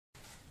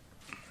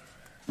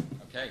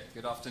Okay,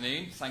 good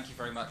afternoon. Thank you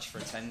very much for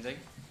attending.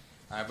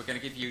 We're going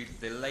to give you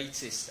the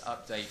latest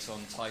update on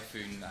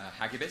Typhoon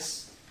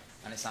Hagibis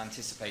and its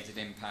anticipated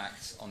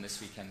impact on this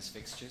weekend's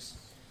fixtures.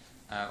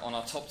 On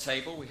our top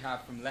table, we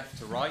have from left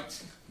to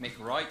right, Mick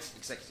Wright,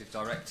 Executive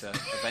Director,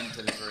 Event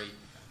Delivery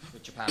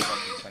with Japan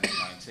Rugby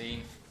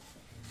 2019,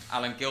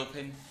 Alan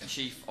Gilpin,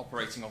 Chief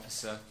Operating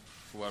Officer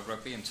for World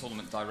Rugby and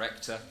Tournament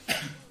Director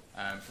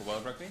for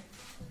World Rugby,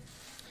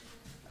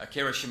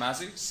 Akira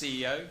Shimazu,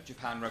 CEO,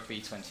 Japan Rugby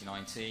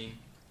 2019,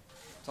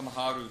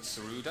 Tomoharu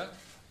Tsuruda,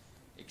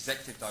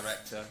 Executive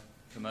Director,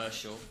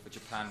 Commercial for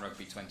Japan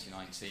Rugby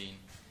 2019,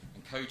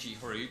 and Koji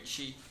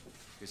Horiuchi,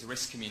 who's a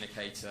risk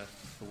communicator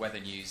for Weather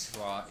News,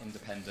 who are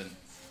independent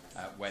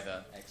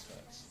weather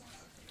experts.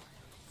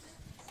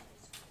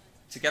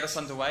 To get us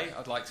underway,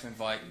 I'd like to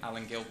invite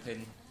Alan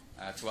Gilpin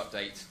to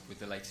update with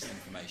the latest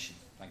information.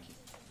 Thank you.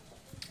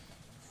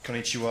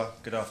 Konnichiwa,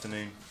 good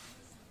afternoon.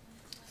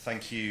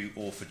 Thank you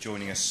all for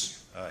joining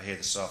us here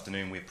this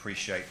afternoon. We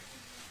appreciate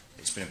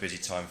it's been a busy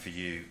time for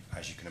you,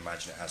 as you can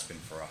imagine it has been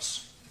for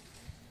us.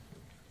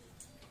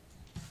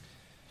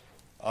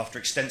 After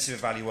extensive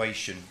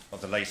evaluation of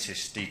the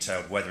latest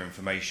detailed weather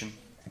information,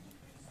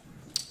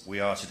 we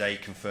are today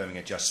confirming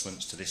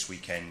adjustments to this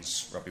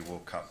weekend's Rugby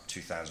World Cup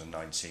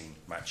 2019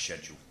 match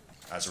schedule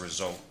as a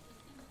result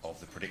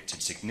of the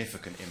predicted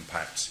significant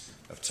impact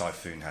of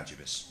Typhoon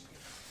Hagibis.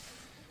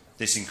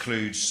 This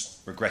includes,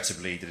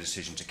 regrettably, the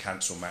decision to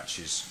cancel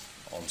matches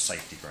on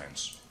safety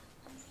grounds.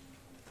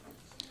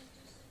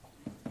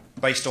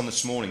 Based on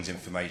this morning's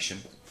information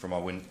from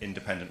our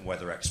independent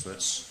weather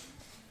experts,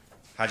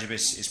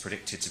 Hagibis is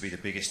predicted to be the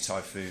biggest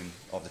typhoon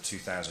of the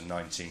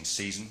 2019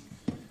 season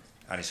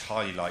and is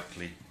highly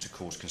likely to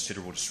cause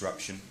considerable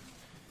disruption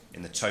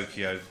in the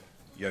Tokyo,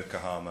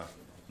 Yokohama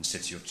and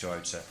City of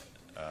Toyota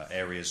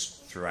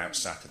areas throughout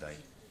Saturday,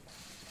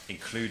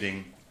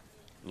 including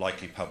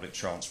likely public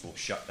transport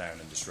shutdown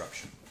and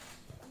disruption.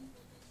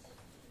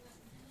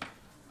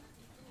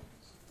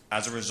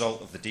 As a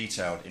result of the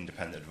detailed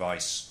independent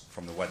advice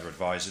from the weather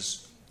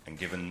advisors, and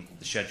given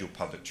the scheduled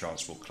public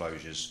transport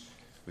closures,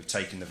 we've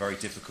taken the very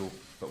difficult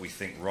but we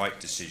think right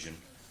decision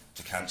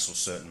to cancel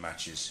certain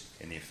matches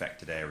in the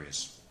affected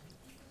areas.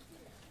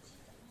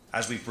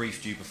 As we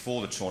briefed you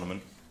before the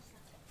tournament,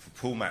 for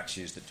pool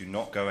matches that do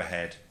not go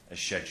ahead as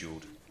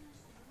scheduled,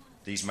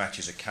 these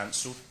matches are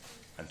cancelled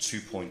and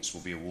 2 points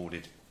will be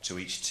awarded to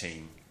each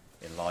team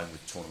in line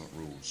with tournament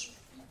rules.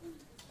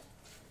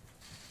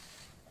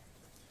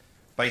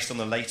 Based on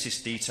the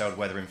latest detailed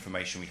weather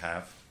information we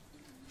have,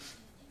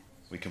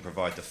 we can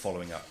provide the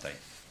following update.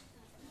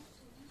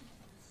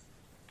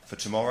 For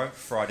tomorrow,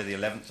 Friday the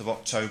 11th of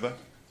October,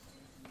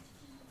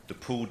 the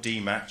Pool D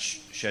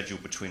match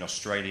scheduled between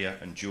Australia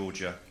and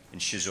Georgia in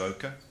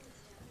Shizuoka,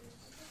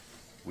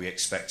 we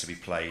expect to be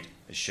played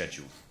as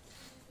scheduled.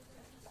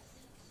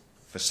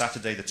 For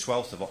Saturday the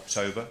 12th of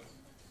October,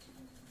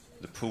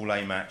 the Pool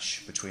A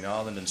match between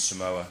Ireland and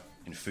Samoa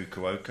in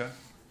Fukuoka,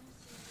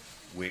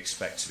 we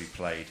expect to be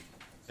played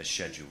as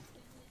scheduled.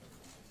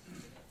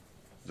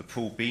 The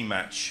Pool B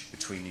match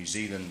between New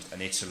Zealand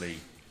and Italy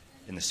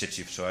in the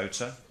City of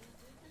Toyota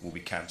will be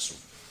cancelled.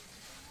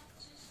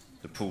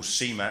 The Pool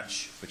C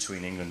match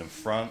between England and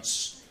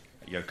France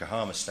at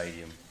Yokohama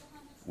Stadium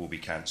will be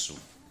cancelled.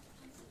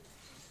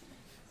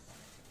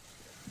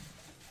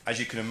 As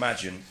you can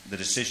imagine, the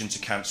decision to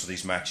cancel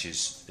these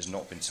matches has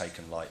not been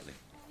taken lightly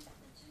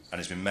and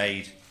has been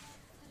made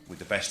with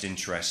the best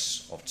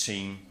interests of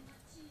team,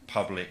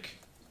 public,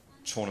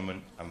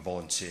 tournament and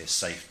volunteer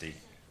safety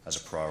as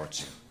a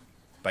priority,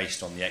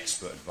 based on the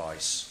expert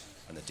advice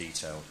and the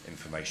detailed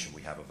information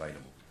we have available.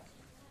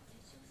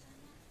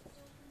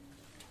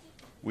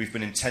 We've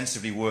been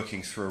intensively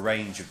working through a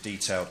range of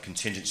detailed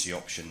contingency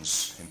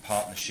options in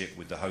partnership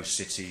with the host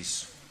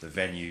cities, the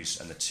venues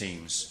and the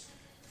teams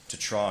to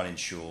try and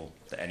ensure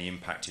that any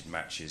impacted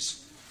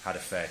matches had a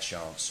fair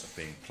chance of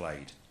being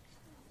played.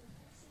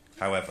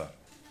 However,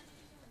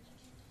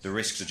 the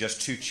risks are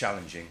just too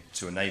challenging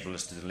to enable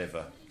us to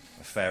deliver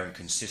a fair and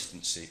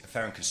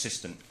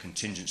consistent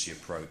contingency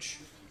approach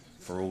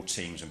for all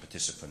teams and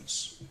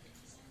participants,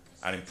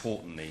 and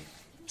importantly,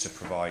 to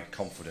provide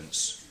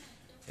confidence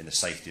in the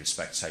safety of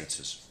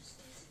spectators.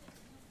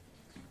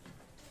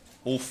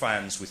 All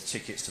fans with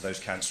tickets to those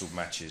cancelled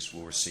matches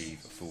will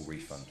receive a full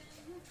refund.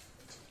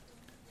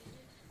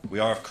 We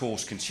are, of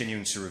course,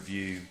 continuing to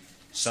review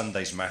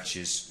Sunday's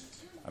matches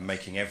and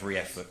making every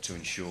effort to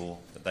ensure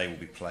that they will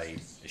be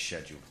played as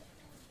scheduled.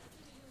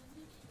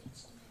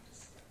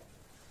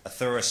 A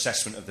thorough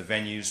assessment of the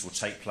venues will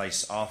take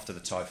place after the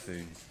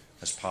typhoon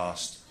has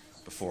passed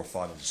before a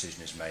final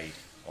decision is made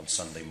on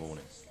Sunday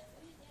morning.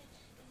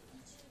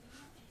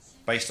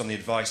 Based on the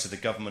advice of the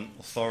government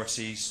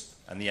authorities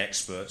and the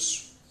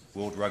experts,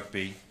 World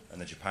Rugby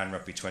and the Japan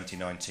Rugby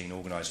 2019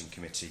 Organising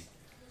Committee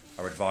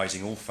are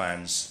advising all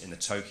fans in the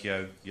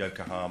Tokyo,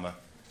 Yokohama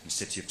and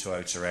City of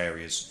Toyota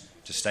areas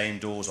to stay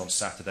indoors on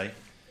Saturday,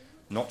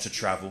 not to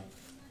travel,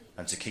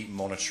 and to keep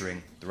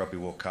monitoring the Rugby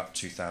World Cup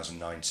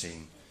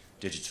 2019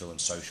 digital and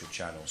social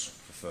channels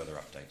for further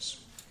updates.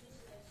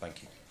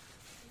 Thank you.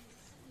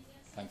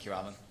 Thank you,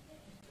 Alan.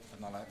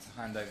 And I'd like to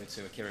hand over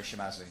to Akira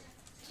Shimazu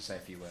to say a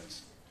few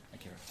words.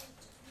 Akira.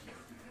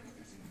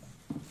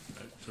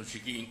 組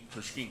織委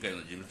員会の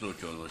事務総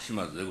長の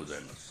島津でござ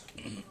います。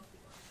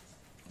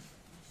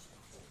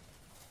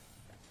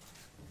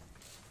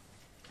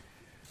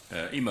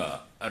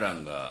今、アラ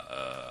ン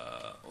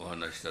がお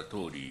話した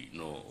通り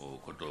の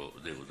こと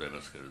でござい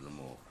ますけれど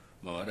も、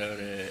我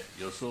々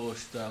予想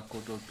した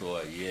ことと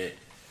はいえ、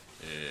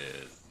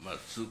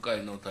数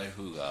回の台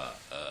風が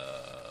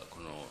こ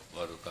の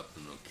ワールドカップ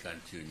の期間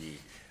中に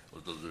訪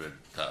れ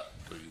た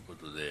というこ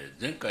とで、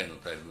前回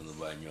の台風の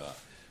場合には、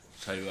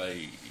幸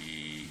い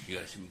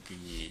東向き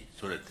に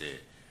それ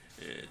て、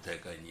大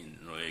会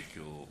の影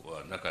響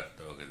はなかっ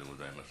たわけでご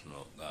ざいます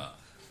のが、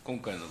今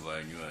回の場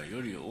合には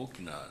より大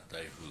きな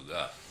台風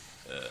が、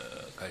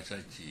開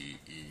催地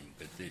に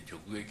向けて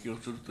直撃を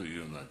するという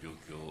ような状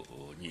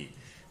況に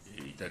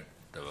至っ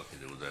たわけ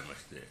でございま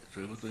して、そ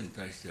ういうことに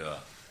対して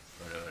は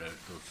我々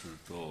とする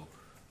と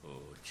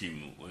チー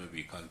ムおよ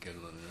び観客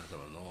の皆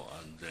様の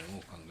安全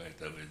を考え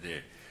た上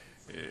で、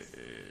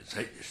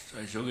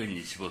最小限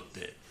に絞っ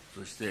て、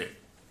そして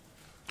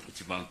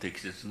一番適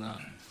切な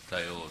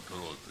対応を取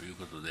ろうという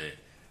ことで、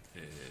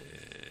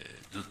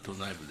ずっと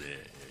内部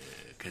で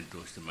検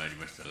討してまいり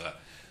ましたが、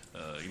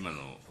今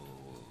の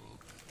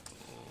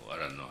ア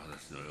ランの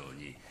話のよう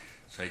に、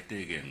最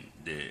低限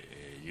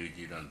でニュー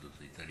ジーランド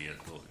とイタリア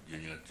と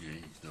12月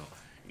12日の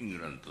イン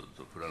グランド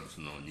とフラン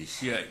スの2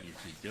試合に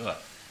ついては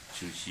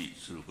中止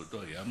すること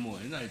はやむを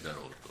得ないだ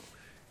ろう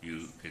と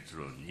いう結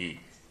論に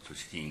組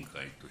織委員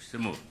会として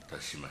も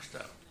達しました。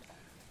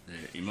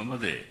で、今ま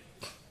で、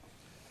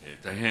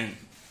大変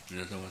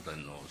皆様方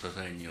のお支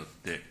えによっ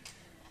て、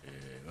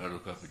ワールド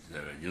カップ自体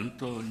は順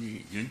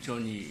調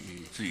に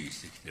推移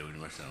してきており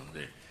ましたの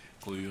で、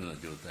こういうような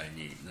状態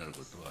になる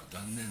ことは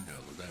残念では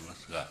ございま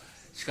すが、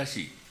しか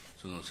し、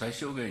その最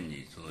小限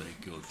にその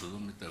影響をとど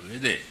めた上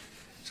で、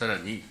さら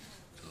に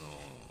そ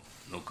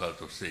のノックアウ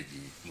トステージ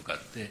に向か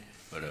って、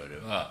我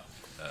々は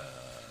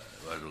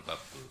ワールドカッ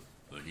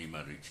プ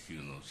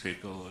2019の成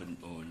功を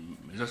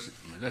目指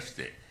し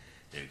て、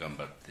頑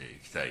張ってい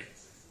きたい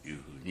という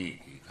ふうに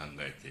考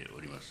えて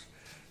おります。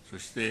そ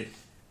して、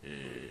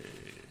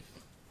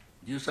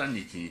13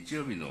日日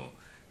曜日の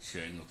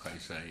試合の開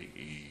催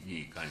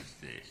に関し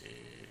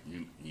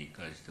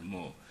て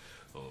も、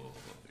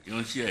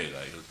4試合が予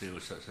定を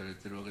され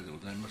ているわけでご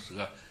ざいます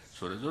が、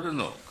それぞれ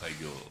の会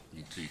場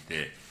につい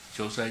て、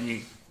詳細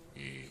に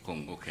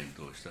今後検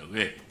討した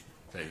上、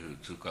台風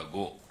通過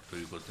後と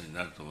いうことに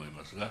なると思い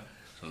ますが、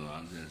その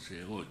安全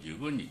性を十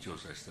分に調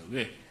査した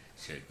上、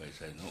試合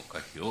開催の可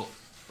否を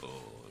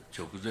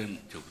直前、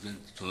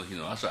その日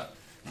の朝、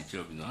日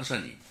曜日の朝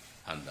に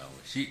判断を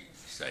し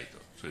たいと、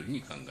そういうふう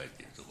に考え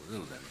ているところで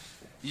ございま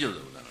す。以上で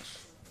ございま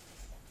す。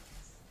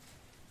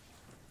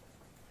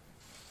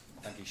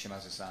Thank you,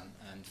 Shimazu-san.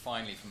 And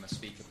finally, from a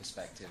speaker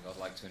perspective, I'd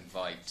like to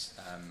invite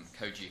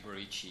Koji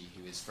Horiichi,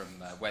 who is from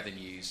Weather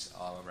News,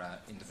 our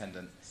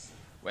independent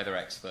weather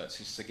experts,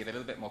 just to give a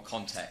little bit more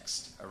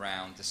context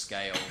around the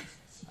scale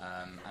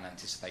and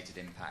anticipated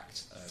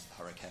impact of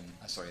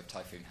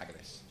Typhoon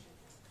Hagibis.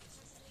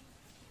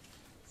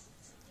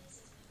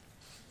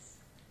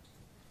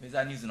 ウェ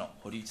ザーニューズの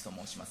堀内と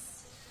申しま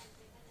す。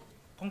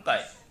今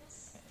回、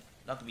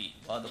ラグビ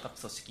ーワールドカップ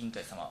組織委員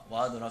会様、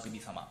ワールドラグビ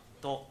ー様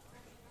と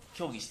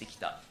協議してき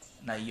た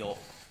内容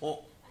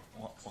を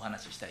お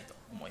話ししたいと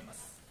思いま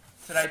す。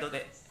スライド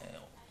で、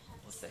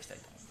お伝えしたい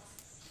と思いま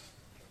す。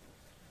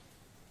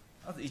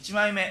まず1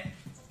枚目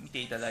見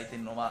ていただいてい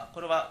るのは、こ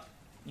れは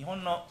日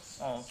本の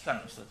機関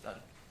の一つであ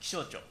る気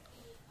象庁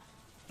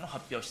の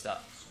発表し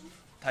た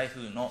台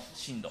風の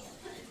進路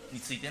に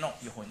ついての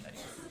予報になり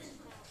ます。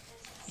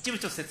一部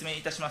ちょっと説明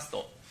いたします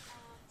と、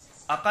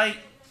赤い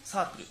サ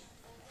ーク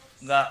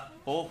ルが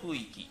暴風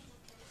域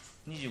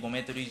25メ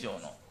ートル以上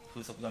の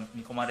風速が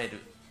見込まれ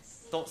る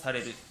とされ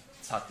る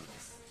サークルで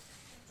す。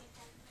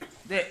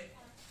で、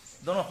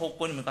どの方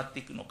向に向かって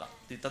いくのか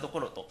といったとこ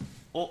ろ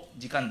を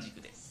時間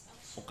軸で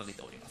追っかけ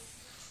ておりま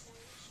す。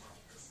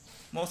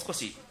もう少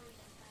し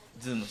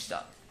ズームし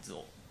た図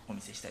をお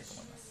見せしたいと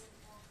思います。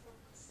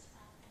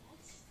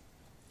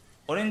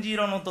オレンジ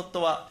色のドッ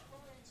トは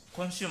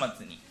今週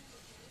末に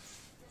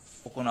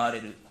行われ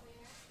る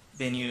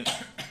ベニュ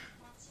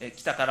ー、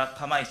北から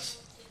釜石、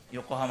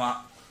横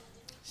浜、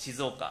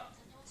静岡、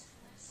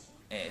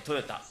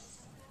豊田、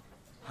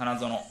花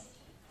園、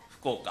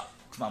福岡、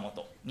熊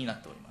本にな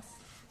っております。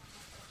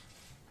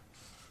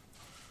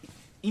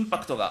インパ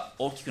クトが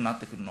大きくなっ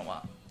てくるの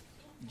は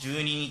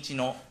12日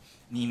の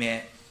未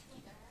明、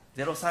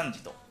03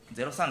時と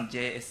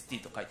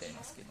 03JST と書いてあり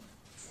ますけど、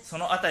そ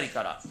のあたり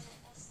から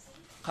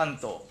関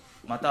東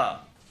また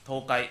は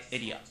東海エ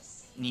リア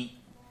に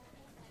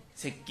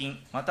接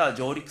近または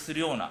上陸す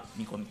るような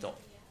見込みと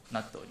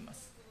なっておりま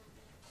す。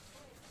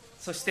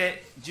そし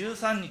て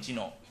13日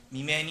の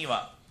未明に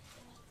は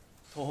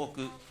東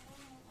北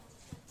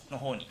の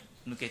方に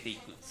抜けてい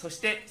く、そし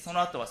てその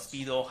後はス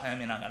ピードを速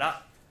めなが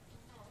ら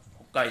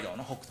北海道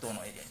の北東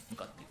のエリアに向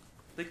かっていく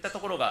といったと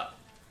ころが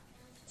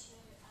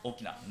大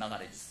きな流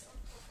れです。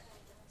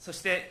そし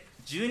て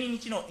12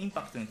日のイン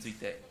パクトについ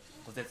て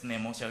ご説明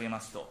申し上げま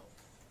すと、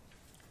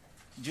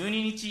12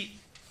日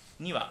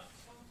には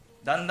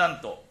だんだん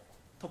と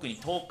特に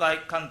東海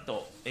関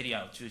東エリ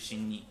アを中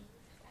心に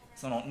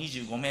その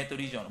25メート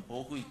ル以上の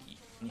暴風域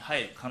に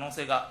入る可能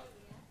性が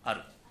あ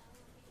る。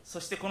そ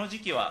してこの時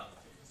期は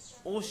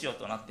大潮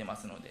となっていま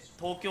すので、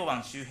東京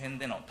湾周辺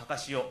での高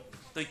潮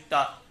といっ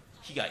た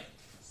被害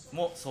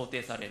も想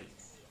定される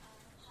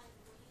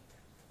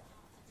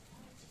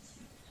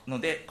の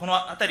で、この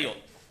辺りを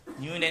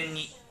入念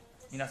に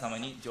皆様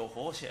に情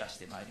報をシェアし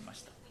てまいりま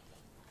し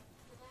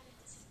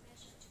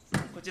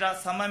た。こちら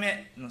3枚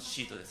目の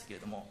シートですけれ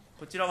ども、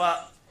こちら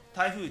は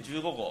台風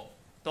15号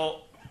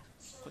と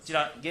こち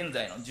ら現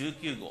在の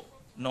19号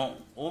の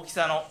大き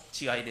さの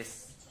違いで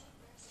す。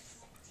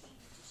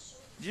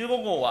15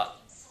号は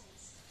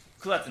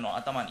9月の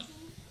頭に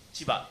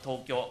千葉、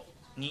東京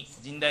に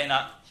甚大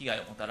な被害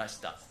をもたらし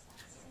た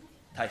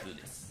台風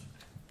です。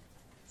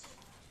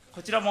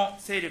こちらも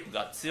勢力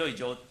が強い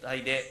状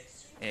態で、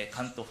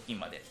関東付近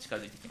まで近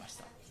づいてきまし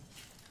た。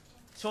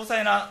詳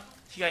細な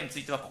被害につ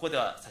いてはここで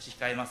は差し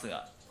控えます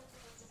が、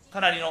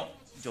かなりの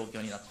状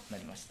況にな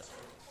りました。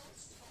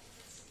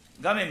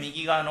画面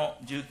右側の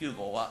19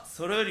号は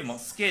それよりも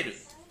スケール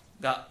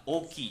が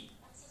大きい、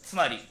つ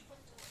まり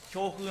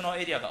強風の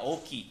エリアが大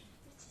きい、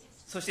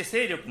そして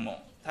勢力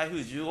も台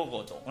風15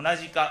号と同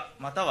じか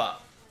または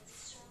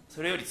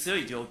それより強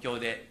い状況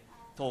で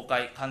東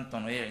海、関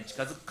東のエリアに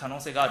近づく可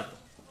能性がある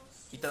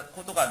といった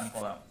ことが見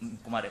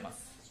込まれま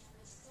す。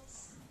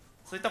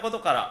そういったこと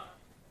から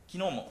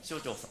昨日も気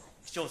象庁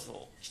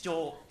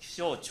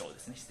で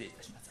すね、失礼い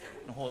たします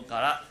の方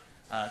か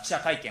ら記者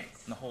会見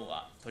の方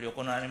が執り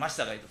行われまし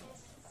たが、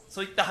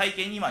そういった背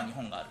景に今日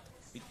本がある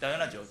といったよう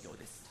な状況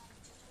です。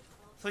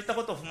そういった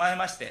ことを踏まえ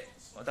まして、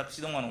私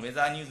どものウェ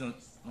ザーニューズ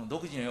の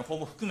独自の予報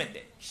も含め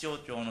て、気象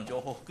庁の情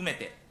報を含め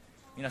て、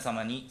皆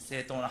様に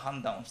正当な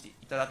判断をしてい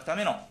ただくた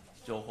めの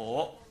情報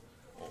を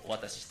お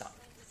渡しした、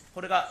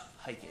これが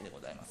背景でご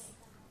ざいます。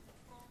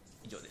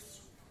以上で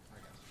す。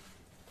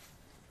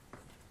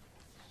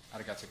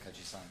Arigato,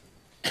 Koji-san.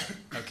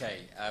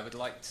 Okay, I would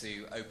like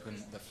to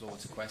open the floor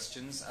to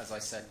questions. As I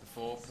said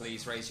before,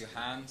 please raise your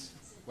hand,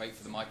 wait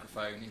for the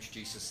microphone,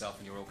 introduce yourself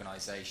and your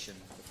organisation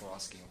before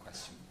asking a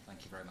question.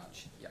 Thank you very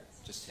much. Yeah,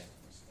 just here.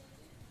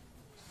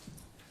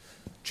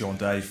 John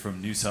Day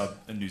from Newshub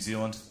in New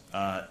Zealand.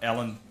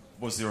 Alan,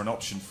 was there an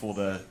option for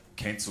the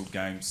cancelled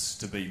games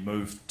to be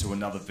moved to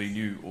another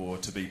venue or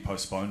to be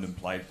postponed and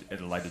played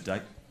at a later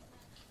date?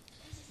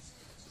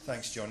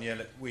 Thanks, John. Yeah,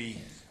 look,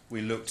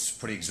 we looked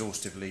pretty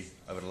exhaustively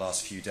over the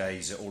last few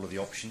days at all of the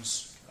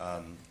options.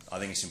 I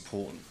think it's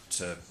important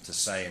to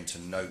say and to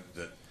note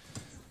that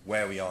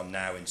where we are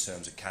now in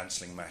terms of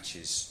cancelling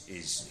matches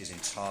is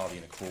entirely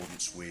in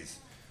accordance with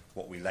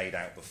what we laid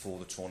out before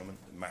the tournament.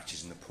 The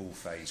matches in the pool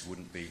phase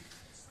wouldn't be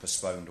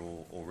postponed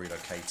or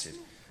relocated.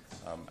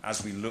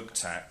 As we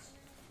looked at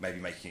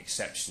maybe making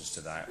exceptions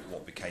to that,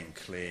 what became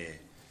clear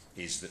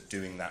is that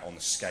doing that on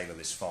the scale of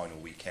this final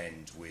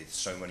weekend with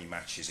so many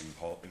matches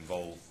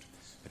involved,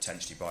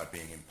 potentially by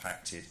being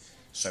impacted,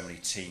 so many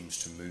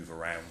teams to move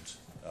around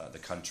the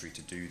country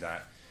to do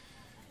that,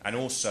 and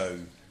also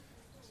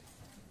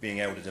being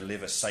able to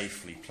deliver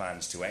safely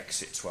plans to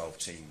exit 12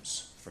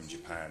 teams from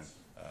Japan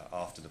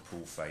after the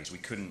pool phase. We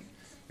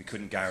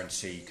couldn't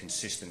guarantee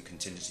consistent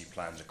contingency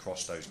plans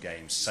across those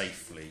games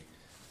safely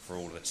for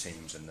all of the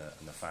teams and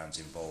the fans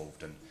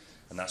involved, and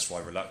that's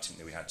why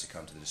reluctantly we had to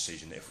come to the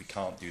decision that if we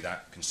can't do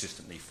that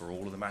consistently for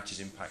all of the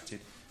matches impacted,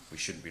 we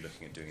shouldn't be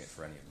looking at doing it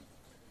for any of them.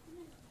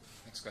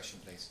 Next question,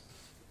 please.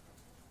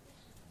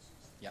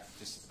 Yeah,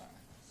 just about now.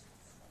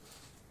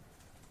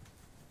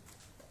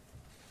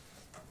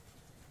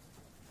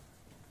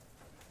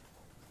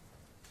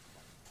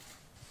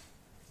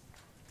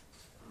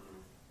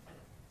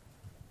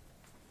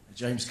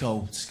 James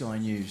Cole, Sky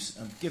News.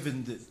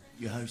 Given that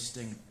you're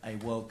hosting a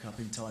World Cup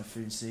in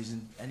Typhoon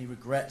season, any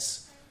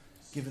regrets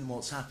given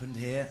what's happened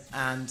here?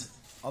 And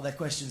are there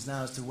questions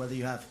now as to whether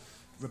you have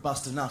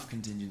robust enough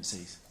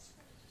contingencies?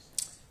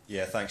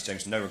 Yeah, thanks,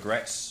 James. No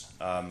regrets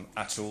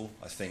at all.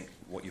 I think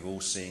what you've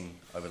all seen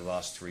over the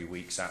last 3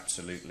 weeks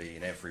absolutely,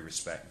 in every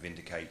respect,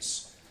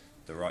 vindicates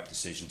the right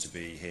decision to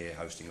be here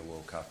hosting a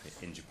World Cup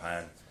in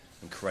Japan.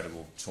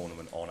 Incredible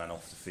tournament on and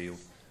off the field.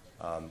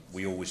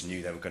 We always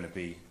knew there were going to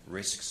be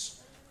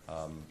risks.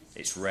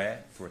 It's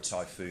rare for a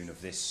typhoon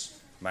of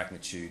this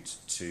magnitude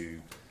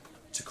to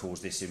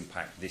cause this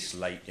impact this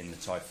late in the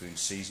typhoon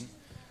season.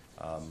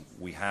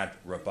 We had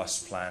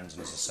robust plans,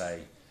 and as I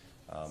say,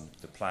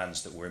 the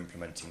plans that we're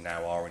implementing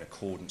now are in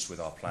accordance with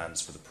our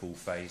plans for the pool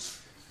phase.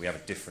 We have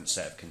a different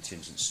set of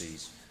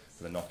contingencies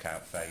for the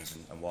knockout phase,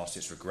 and whilst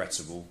it's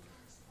regrettable,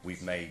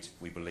 we've made,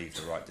 we believe,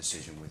 the right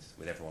decision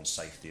with everyone's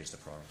safety as the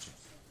priority.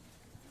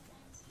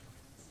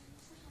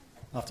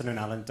 Afternoon,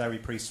 Alan. Derry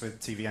Priest with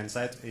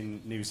TVNZ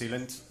in New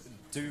Zealand.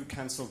 Do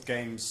cancelled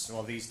games,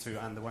 or these two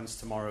and the ones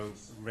tomorrow,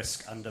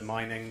 risk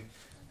undermining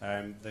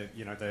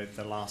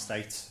the last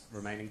 8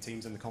 remaining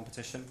teams in the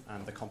competition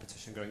and the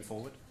competition going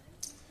forward?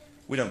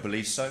 We don't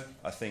believe so.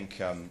 I think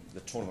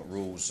the tournament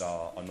rules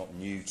are not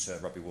new to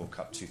Rugby World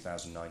Cup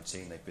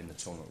 2019. They've been the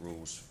tournament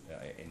rules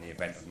in the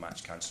event of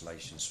match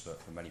cancellations for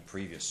many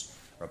previous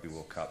Rugby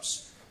World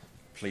Cups.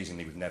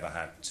 Pleasingly, we've never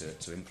had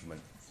to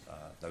implement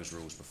those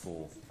rules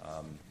before.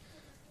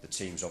 The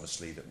teams,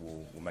 obviously, that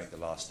will make the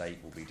last 8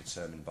 will be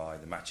determined by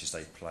the matches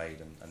they've played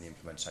and the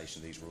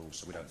implementation of these rules,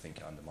 so we don't think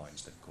it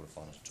undermines the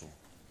quarterfinals at all.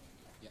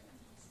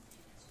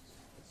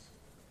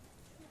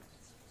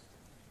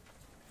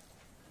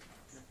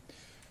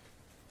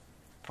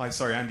 Hi,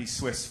 sorry, Andy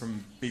Swiss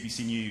from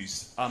BBC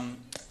News.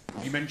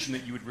 You mentioned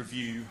that you would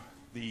review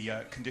the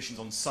conditions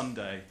on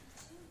Sunday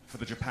for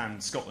the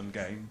Japan-Scotland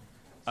game.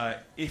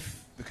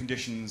 If the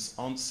conditions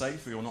aren't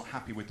safe or you're not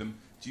happy with them,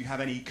 do you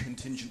have any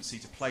contingency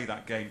to play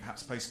that game,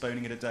 perhaps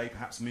postponing it a day,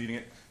 perhaps moving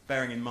it,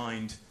 bearing in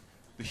mind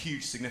the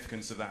huge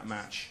significance of that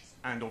match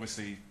and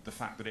obviously the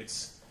fact that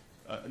it's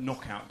a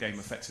knockout game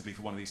effectively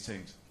for one of these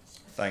teams?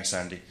 Thanks,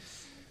 Andy.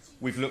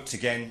 We've looked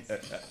again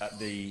at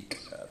the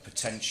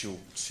potential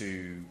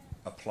to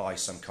apply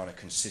some kind of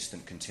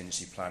consistent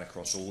contingency plan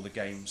across all the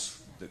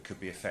games that could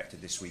be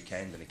affected this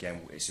weekend. And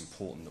again, it's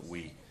important that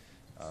we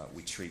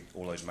treat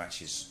all those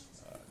matches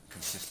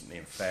consistently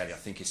and fairly. I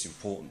think it's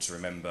important to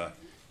remember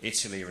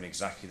Italy are in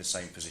exactly the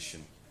same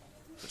position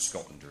that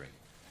Scotland are in.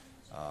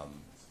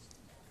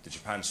 The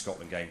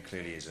Japan-Scotland game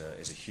clearly is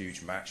a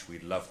huge match.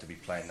 We'd love to be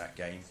playing that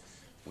game.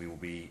 We will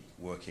be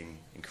working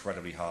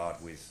incredibly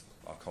hard with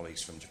our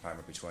colleagues from Japan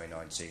Rugby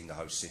 2019, the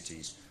host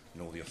cities,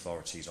 and all the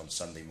authorities on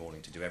Sunday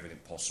morning to do everything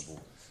possible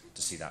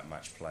to see that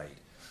match played.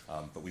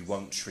 But we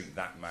won't treat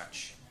that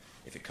match,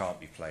 if it can't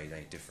be played,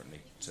 any differently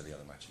to the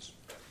other matches.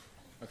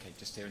 Okay,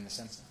 just here in the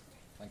centre.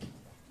 Thank you.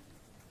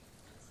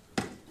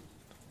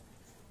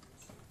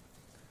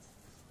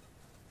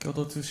 共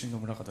同通信の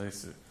村方で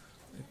す。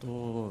先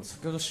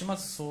ほど島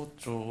津総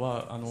長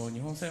は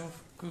日本戦を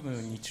含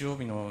む日曜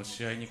日の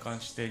試合に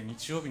関して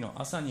日曜日の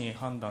朝に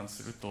判断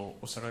すると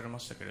おっしゃられま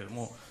したけれど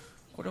も、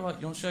これは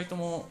4試合と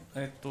も、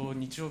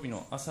日曜日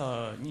の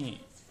朝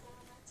に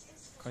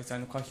開催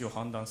の可否を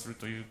判断する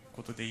という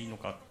ことでいいの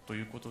かと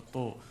いうこと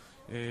と、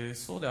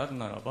そうである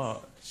なら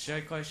ば試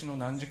合開始の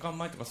何時間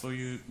前とかそう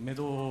いう目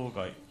処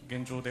が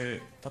現状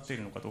で立ってい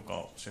るのかどう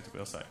か教えてく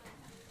ださい。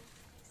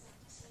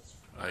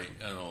はい、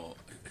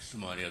質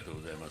問ありがとう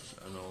ございます。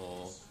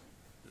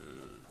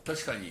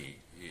確かに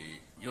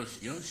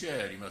 4試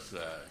合あります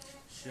が、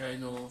試合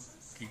の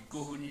キック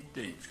オフ日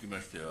程につきま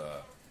して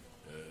は、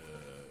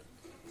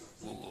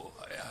午後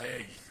早い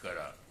時期か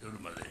ら夜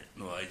まで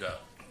の間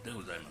で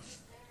ございま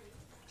す。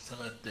した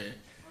がって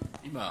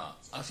今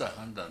朝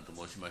判断と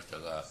申しました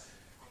が、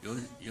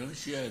4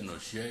試合の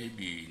試合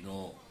日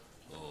の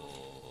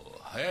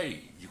早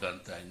い時間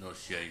帯の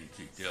試合に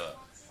ついては、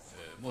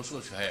もう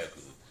少し早く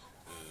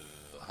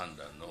判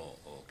断の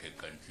結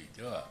果につい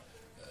ては、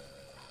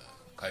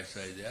開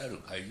催である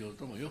会場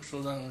ともよく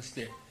相談をし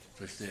て、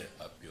そして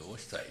発表を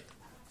したいと、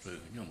そういう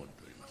ふうに思っ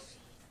ております。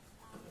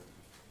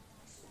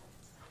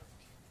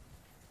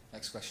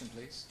Next question,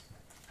 please.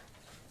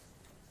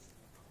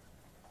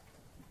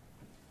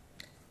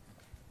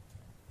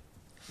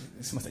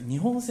 すみません、日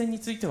本戦に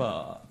ついて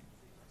は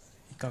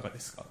いかがで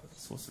すか。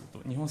そうする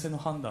と日本戦の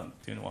判断っ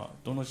ていうのは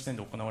どの時点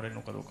で行われる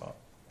のかどうか。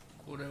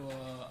これ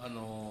は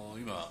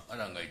今ア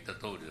ランが言った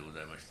通りでご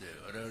ざいまして、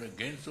我々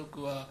原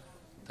則は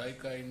大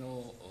会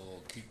の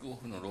キックオ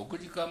フの6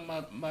時間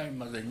前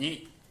まで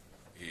に、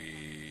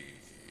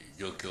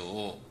状況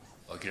を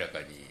明らか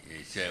に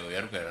試合を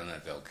やるかやらない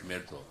かを決め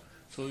ると、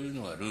そういう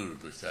のがルール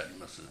としてあり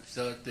ます。し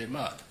たがって、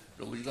6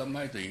時間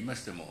前と言いま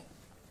しても、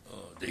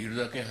できる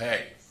だけ早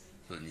い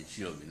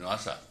日曜日の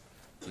朝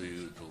と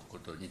いうこ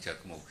とに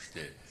着目し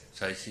て、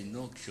最新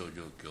の気象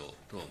状況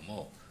等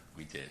も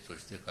見て、そ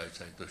して開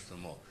催として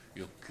も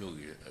よく協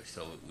議し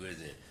た上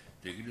で、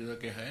できるだ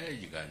け早い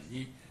時間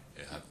に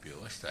発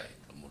表はしたい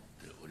と思っ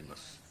ておりま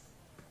す。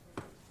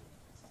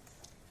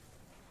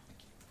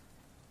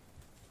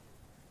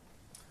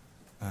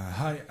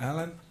Hi,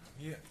 Alan.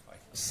 Yeah.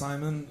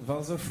 Simon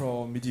Valzer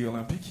from Midi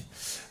Olympic.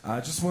 I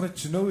just wanted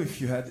to know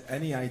if you had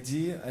any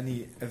idea,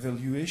 any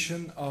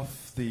evaluation of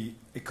the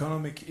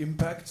economic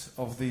impact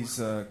of these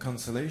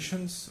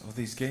cancellations, of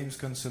these games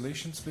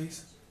cancellations,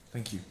 please.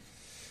 Thank you.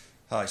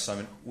 Hi,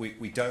 Simon.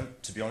 We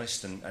don't, to be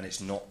honest, and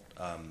it's not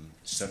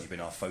certainly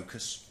been our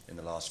focus in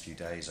the last few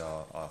days.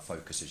 Our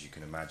focus, as you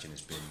can imagine,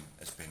 has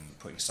been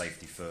putting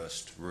safety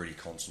first, really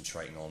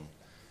concentrating on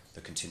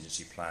the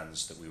contingency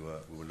plans that we were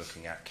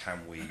looking at.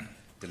 Can we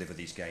deliver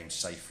these games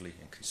safely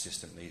and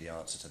consistently? The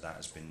answer to that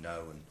has been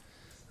no,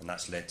 and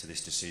that's led to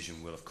this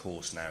decision. We'll of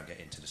course now get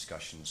into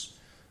discussions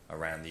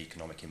around the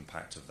economic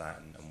impact of that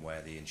and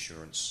where the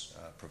insurance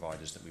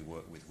providers that we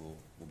work with will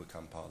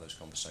become part of those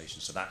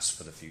conversations. So that's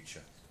for the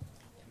future.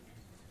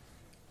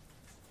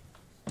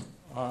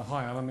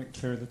 Hi, Alan. Nick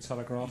Cleary, The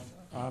Telegraph.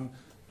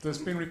 There's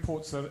been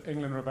reports that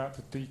England are about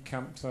to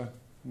decamp to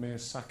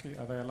Miyazaki.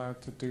 Are they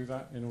allowed to do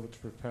that in order to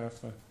prepare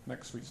for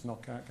next week's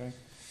knockout game?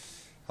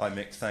 Hi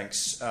Mick,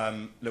 thanks.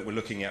 Look, we're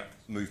looking at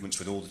movements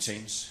with all the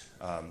teams.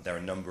 There are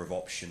a number of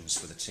options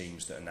for the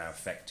teams that are now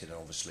affected, and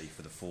obviously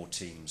for the 4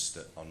 teams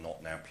that are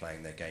not now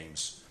playing their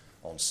games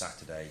on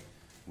Saturday,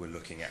 we're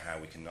looking at how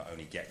we can not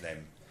only get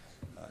them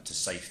to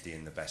safety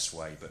in the best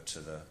way, but to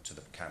the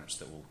camps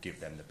that will give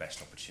them the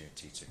best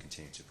opportunity to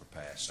continue to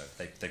prepare. So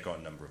they've got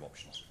a number of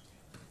options.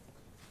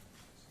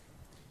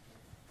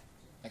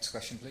 Next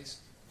question, please.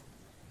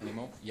 Any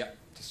more? Yep,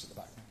 just at the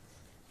back.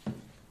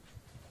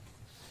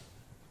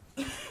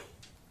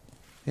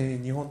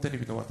 日本テレ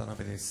ビの渡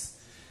辺です。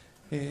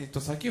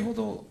先ほ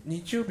ど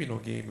日曜日の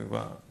ゲーム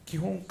は基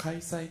本開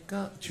催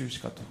か中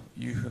止かと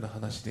いうふうな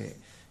話で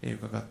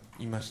伺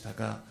いました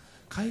が、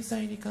開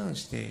催に関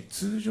して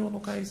通常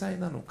の開催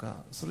なのか、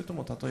それと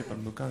も例えば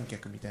無観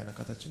客みたいな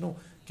形の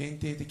限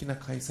定的な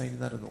開催に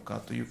なるのか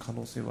という可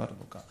能性はある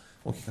のか、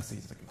お聞かせい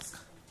ただけますか。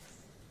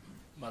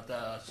ま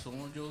たそ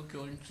の状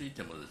況につい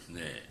てもです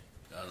ね、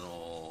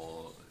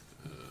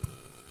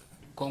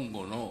今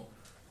後の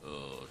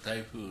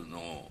台風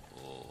の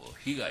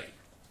被害、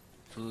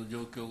その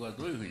状況が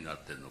どういうふうにな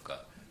っているの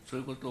か、そう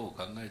いうことを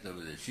考えた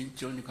上で慎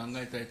重に考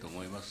えたいと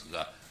思います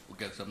が、お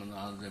客様の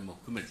安全も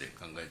含めて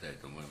考えたい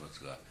と思いま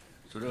すが、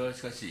それは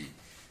しかし、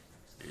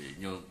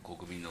日本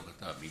国民の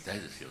方は見たい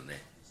ですよ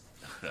ね。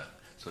だから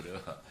それ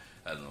は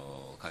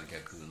観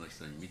客の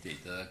人に見てい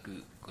ただ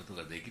くこと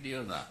ができる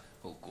ような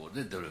方向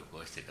で努力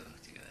をしていかなく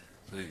ちゃいけない、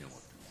そういうふうに思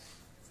ってい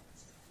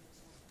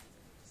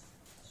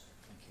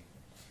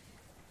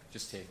ま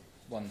す。Just here,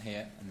 1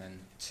 here, and then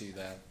 2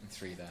 there, and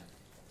 3 there.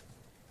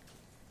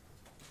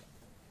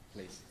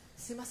 Please.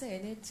 すいません、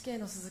NHK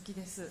の鈴木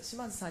です。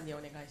島津さんにお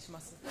願いし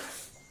ます。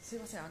すい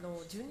ません、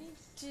12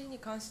日に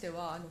関して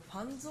はフ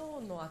ァンゾ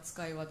ーンの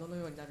扱いはどの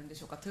ようになるんで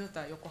しょうか。トヨ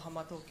タ、横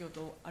浜、東京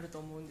とあると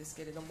思うんです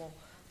けれども、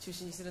中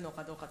止にするの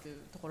かどうかという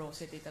ところを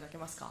教えていただけ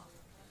ますか。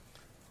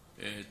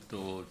フ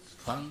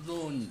ァンゾ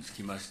ーンにつ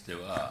きまして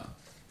は、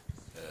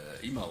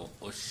今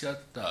おっしゃっ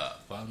た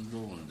ファンゾ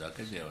ーンだ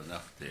けではな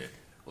く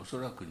て、おそ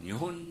らく日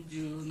本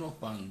中の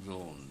ファンゾ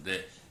ーン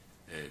で、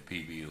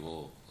PB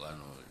を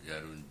や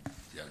るん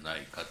じゃな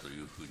いかとい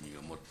うふうに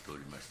思ってお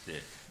りまし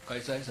て、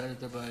開催され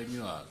た場合に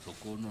はそ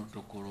この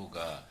ところ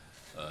が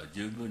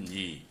十分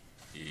に、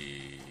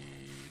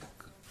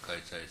開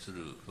催す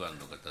るファン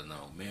の方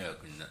の迷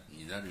惑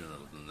になるような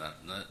ことに な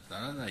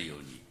らないよう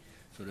に、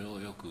それを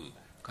よく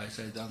開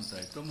催団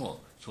体と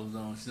も相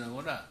談をしな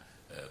がら、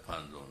フ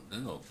ァンゾー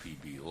ンでの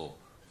PB を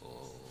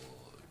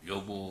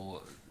要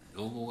望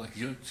が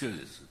非常に強い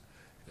です。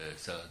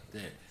したがっ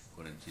て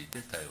これについ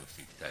て対応し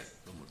ていきたい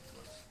と思ってい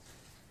ます。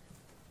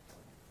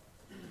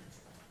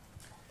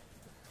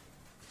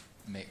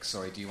Mick,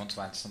 sorry, do you want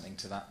to add something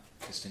to that,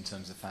 just in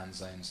terms of fan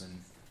zones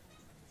and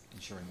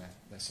ensuring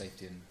their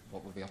safety and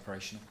what will be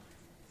operational?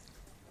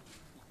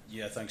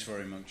 Yeah, thanks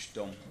very much,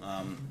 Dom.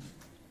 In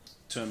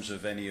terms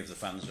of any of the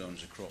fan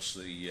zones across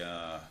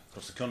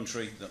the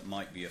country that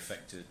might be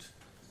affected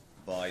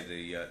by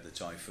the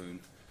typhoon,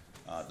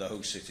 the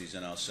host cities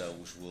and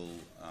ourselves will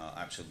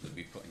absolutely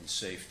be putting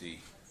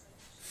safety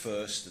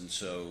first, and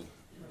so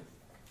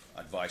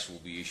advice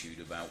will be issued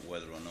about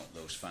whether or not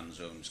those fan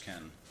zones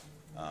can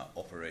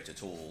operate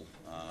at all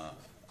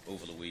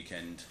over the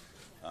weekend,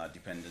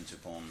 dependent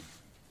upon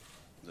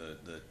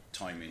the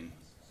timing,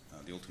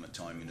 the ultimate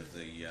timing of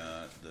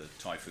the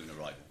typhoon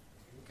arrival.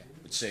 Okay.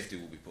 But safety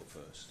will be put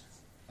first.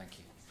 Thank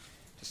you.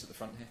 Just at the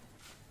front here.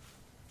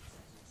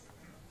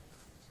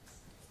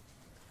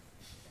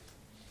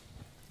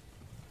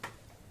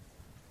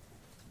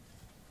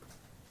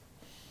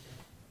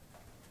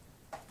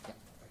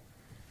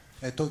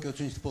 Yeah. 東京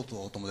中日スポーツ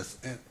大友です。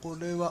こ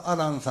れはア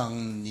ランさ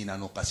んにな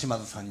のか島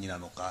津さんにな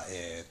のか、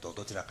ど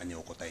ちらかに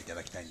お答えいた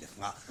だきたいんです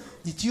が、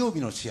日曜日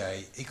の試合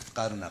いくつ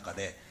かある中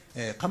で、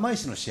釜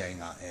石の試合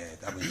が、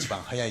多分一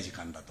番早い時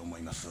間だと思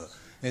います。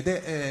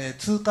で、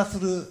通過す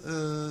る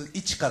位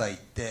置からいっ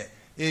て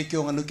影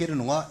響が抜ける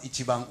のが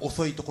一番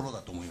遅いところ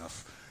だと思いま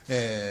す。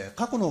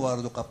過去のワー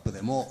ルドカップ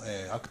でも、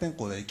悪天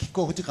候でキッ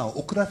クオフ時間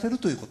を遅らせる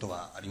ということ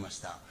はありまし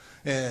た。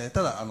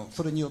ただ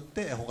それによっ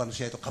て他の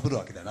試合と被る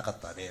わけではなかっ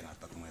た例があっ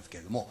たと思いますけ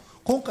れども、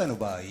今回の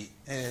場合、キ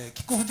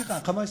ックオフ時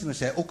間釜石の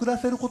試合を遅ら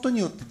せることに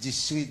よって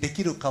実施で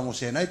きるかも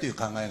しれないという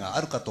考えが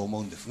あるかと思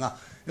うんですが、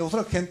おそ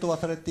らく検討は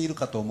されている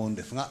かと思うん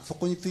ですが、そ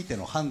こについて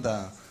の判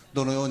断、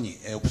どのように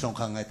オプションを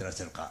考えていらっ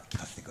しゃるか聞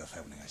かせてください。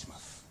お願いしま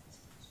す。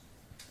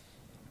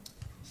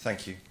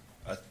Thank you.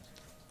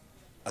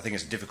 I think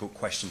it's a difficult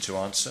question to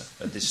answer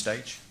at this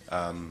stage.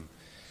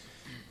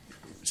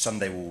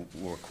 Sunday will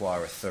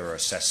require a thorough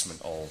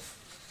assessment of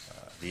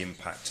the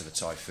impact of the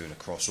typhoon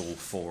across all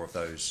 4 of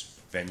those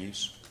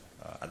venues.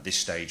 At this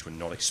stage, we're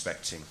not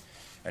expecting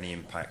any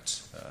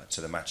impact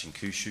to the match in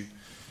Kyushu.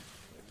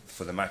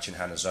 For the match in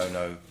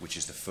Hanazono, which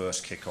is the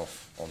first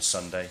kick-off on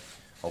Sunday,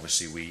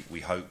 obviously we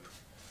hope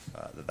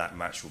that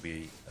match will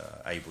be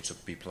able to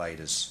be played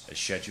as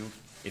scheduled.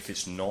 If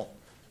it's not,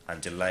 and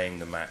delaying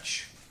the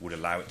match would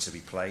allow it to be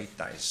played,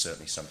 that is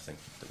certainly something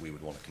that we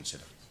would want to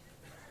consider.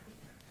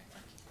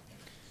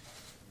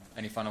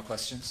 Any final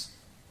questions?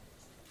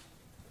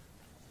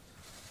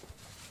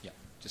 Yeah,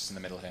 just in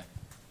the middle here.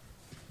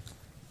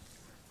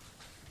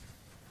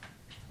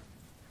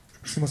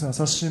 みません、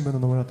朝日新聞の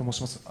野村と申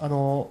します。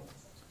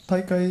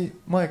大会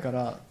前か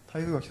ら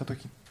台風が来た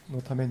時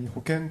のために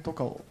保険と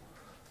かを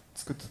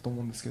作ってたと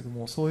思うんですけれど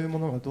も、そういうも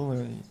のがどのよ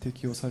うに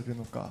適用される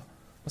のか、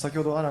先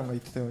ほどアランが言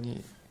ってたよう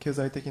に経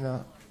済的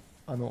な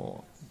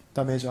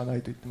ダメージはない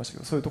と言ってましたけ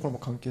ど、そういうところも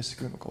関係して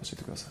くるのか教え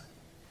てください。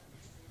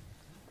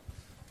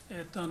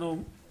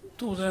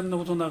当然の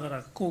ことなが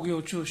ら工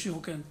業中止保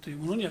険という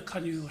ものには加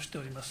入をして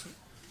おります。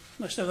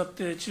したがっ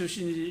て中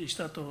止にし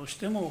たとし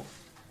ても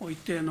一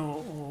定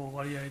の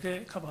割合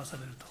でカバーさ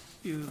れる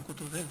というこ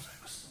とでござい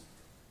ます。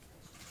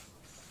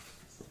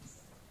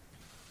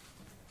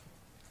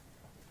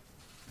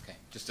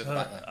Just at the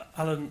back there.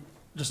 Alan,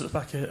 just at the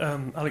back here.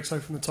 Alex O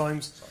from the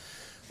Times.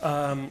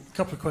 A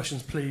couple of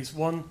questions, please.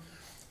 One,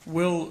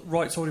 will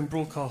rights-holding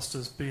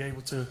broadcasters be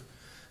able to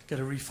get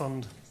a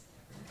refund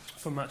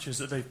for matches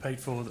that they've paid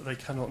for that they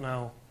cannot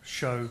now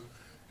show,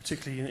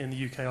 particularly in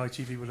the UK?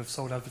 ITV will have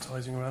sold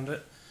advertising around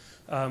it.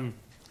 And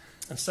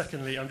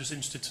secondly, I'm just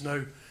interested to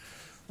know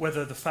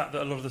whether the fact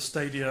that a lot of the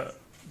stadia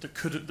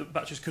that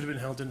matches could have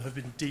been held in have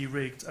been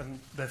de-rigged and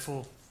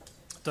therefore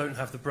don't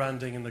have the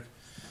branding and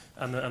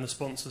the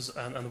sponsors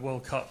and the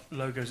World Cup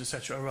logos,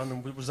 etc., around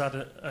them. Was that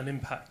an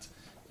impact?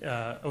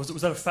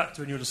 Was that a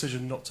factor in your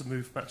decision not to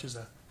move matches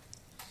there?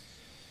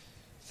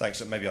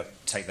 Thanks. Maybe I'll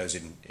take those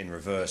in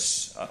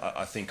reverse.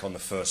 I think on the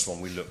first one,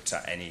 we looked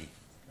at any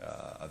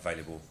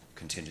available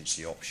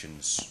contingency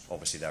options.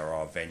 Obviously, there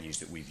are venues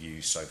that we've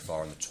used so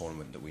far in the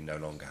tournament that we no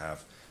longer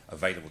have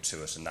available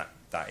to us, and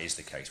that is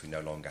the case. We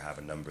no longer have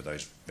a number of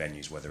those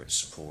venues, whether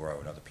it's Sapporo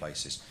and other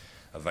places,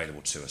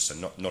 available to us.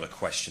 So not a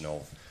question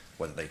of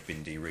whether they've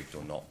been de-rigged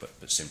or not,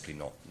 but simply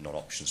not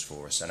options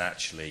for us. And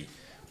actually,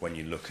 when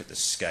you look at the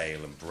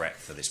scale and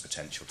breadth of this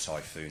potential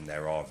typhoon,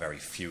 there are very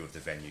few of the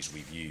venues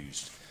we've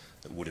used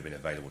that would have been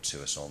available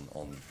to us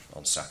on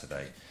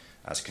Saturday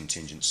as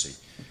contingency.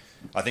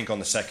 I think on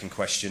the second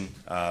question,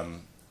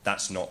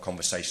 that's not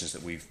conversations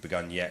that we've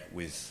begun yet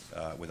with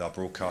our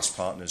broadcast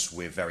partners.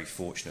 We're very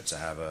fortunate to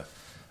have a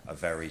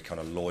very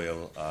kind of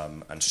loyal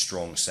and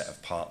strong set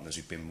of partners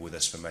who've been with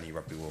us for many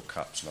Rugby World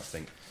Cups, and I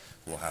think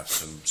we'll have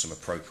some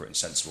appropriate and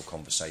sensible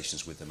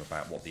conversations with them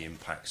about what the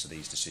impacts of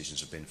these decisions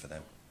have been for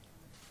them.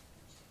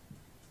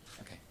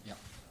 Okay, yeah.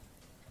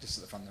 Just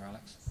at the front there,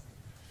 Alex.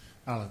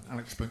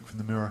 Alex Blink from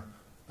the Mirror.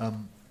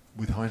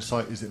 With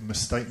hindsight, is it a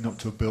mistake not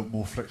to have built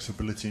more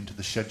flexibility into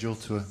the schedule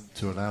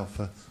to allow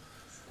for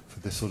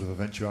this sort of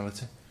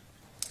eventuality?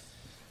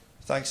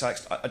 Thanks,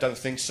 Alex. I don't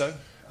think so.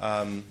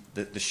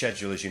 The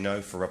schedule, as you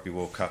know, for Rugby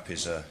World Cup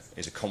is a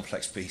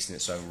complex beast in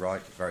its own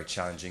right, very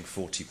challenging,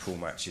 40 pool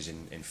matches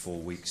in 4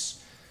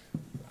 weeks.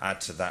 Add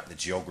to that the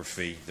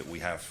geography that we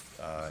have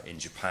in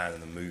Japan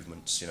and the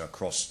movements,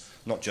 across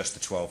not just the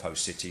 12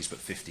 host cities, but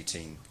 50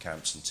 team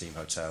camps and team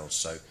hotels.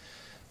 So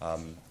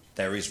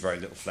there is very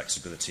little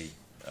flexibility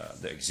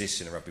that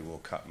exists in a Rugby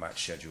World Cup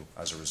match schedule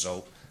as a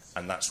result,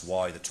 and that's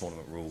why the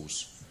tournament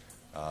rules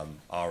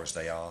are as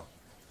they are.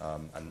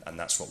 And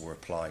that's what we're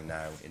applying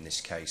now in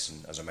this case.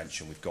 And as I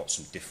mentioned, we've got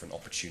some different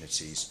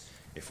opportunities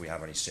if we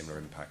have any similar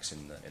impacts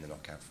in the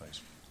knockout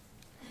phase.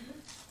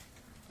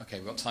 Okay,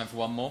 we've got time for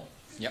one more.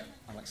 Yep,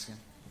 Alex again.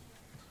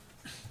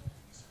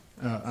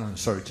 Alan,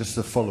 sorry, just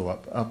a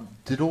follow-up.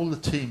 Did all the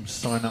teams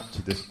sign up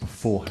to this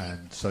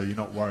beforehand, so you're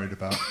not worried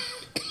about,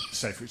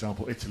 say, for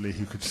example, Italy,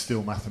 who could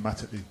still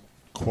mathematically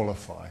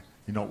qualify?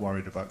 You're not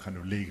worried about kind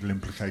of legal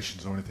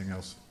implications or anything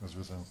else as a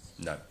result?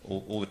 No,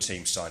 all the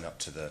teams sign up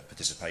to the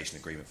participation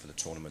agreement for the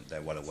tournament.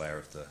 They're well aware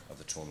of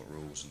the tournament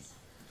rules,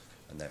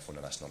 and therefore,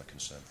 no, that's not a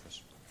concern for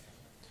us.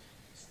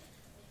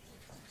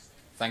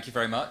 Thank you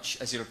very much.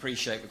 As you'll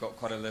appreciate, we've got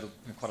quite a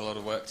lot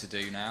of work to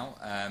do now,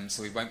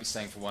 so we won't be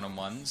staying for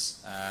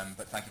one-on-ones.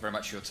 But thank you very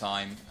much for your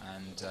time,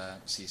 and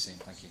see you soon.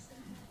 Thank you.